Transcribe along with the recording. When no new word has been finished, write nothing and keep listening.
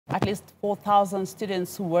At least 4,000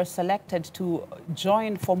 students who were selected to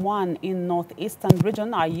join Form 1 in Northeastern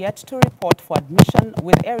Region are yet to report for admission,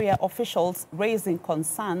 with area officials raising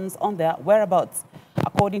concerns on their whereabouts.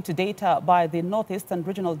 According to data by the Northeastern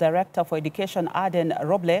Regional Director for Education, Aden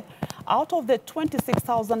Roble, out of the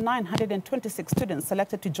 26,926 students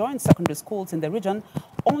selected to join secondary schools in the region,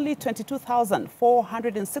 only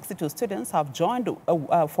 22,462 students have joined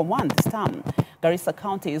Form 1 this term. Garissa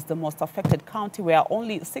County is the most affected county, where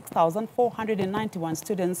only 6,491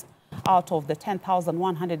 students out of the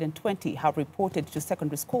 10,120 have reported to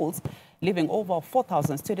secondary schools, leaving over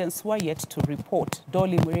 4,000 students who are yet to report.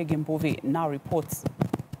 Dolly Muregi now reports.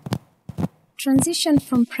 Transition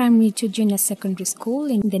from primary to junior secondary school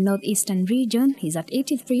in the northeastern region is at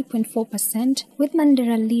 83.4%, with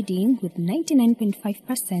Mandera leading with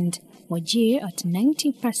 99.5%, Wajir at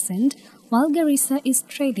 90%, while Garissa is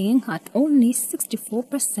trailing at only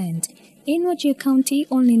 64%. In Wajir County,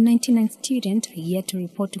 only 99 students are yet to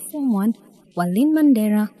report to Form 1, while in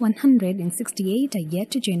Mandera, 168 are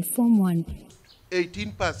yet to join Form 1.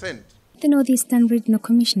 18%. The Northeastern Regional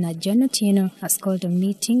Commissioner, John Otieno, has called a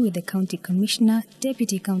meeting with the County Commissioner,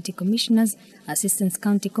 Deputy County Commissioners, Assistant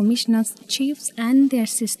County Commissioners, Chiefs and their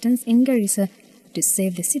assistants in Garissa to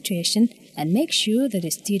save the situation and make sure that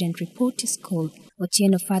the students report to school.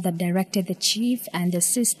 Otieno further directed the Chief and the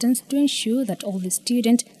assistants to ensure that all the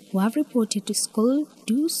students who have reported to school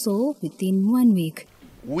do so within 1 week.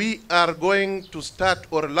 We are going to start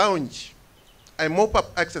or launch a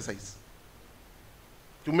mop-up exercise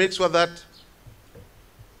to make sure that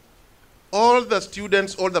all the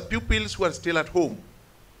students, all the pupils who are still at home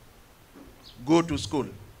go to school.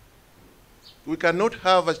 We cannot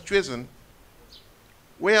have a situation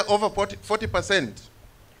where over 40%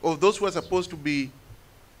 of those who are supposed to be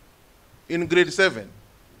in grade 7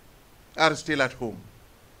 are still at home.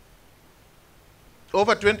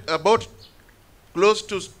 About close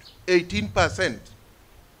to 18%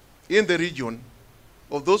 in the region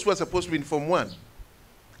of those who are supposed to be in Form 1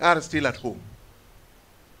 are still at home.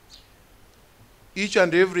 Each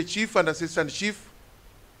and every chief and assistant chief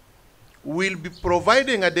will be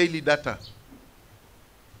providing a daily data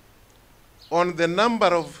on the number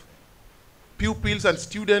of pupils and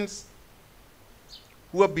students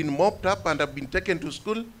who have been mopped up and have been taken to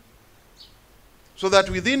school, so that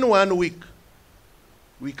within 1 week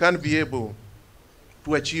we can be able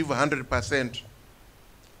to achieve 100%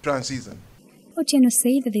 transition. Otieno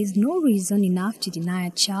said that there is no reason enough to deny a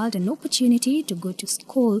child an opportunity to go to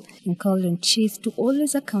school and called on chiefs to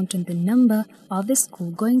always account on the number of the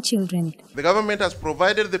school-going children. The government has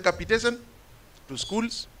provided the capitation to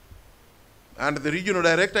schools, and the regional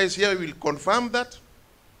director is here, will confirm that.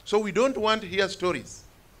 So we don't want to hear stories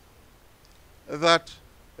that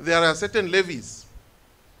there are certain levies,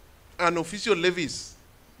 unofficial levies,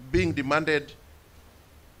 being demanded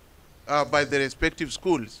by the respective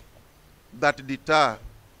schools that deter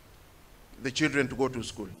the children to go to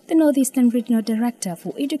school. The Northeastern Regional Director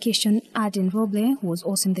for Education, Aden Roble, who was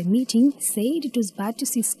also in the meeting, said it was bad to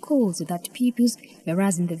see schools without pupils,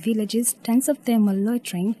 whereas in the villages, tons of them were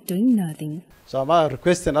loitering, doing nothing. So I'm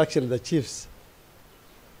requesting actually the chiefs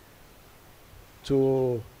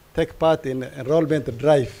to take part in enrollment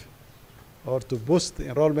drive or to boost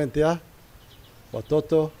enrollment here,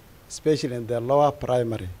 watoto, especially in the lower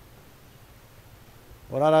primary.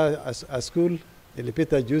 Unaona a school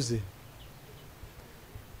ilipita juzi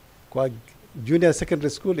kwa junior secondary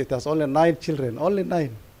school, it has only 9 children, only 9.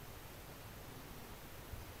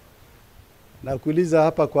 Na kuuliza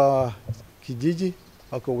hapa kwa kijiji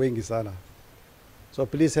wako wengi sana. So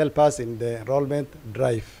please help us in the enrollment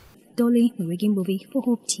drive. Dolly Muregi for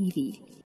Hope TV.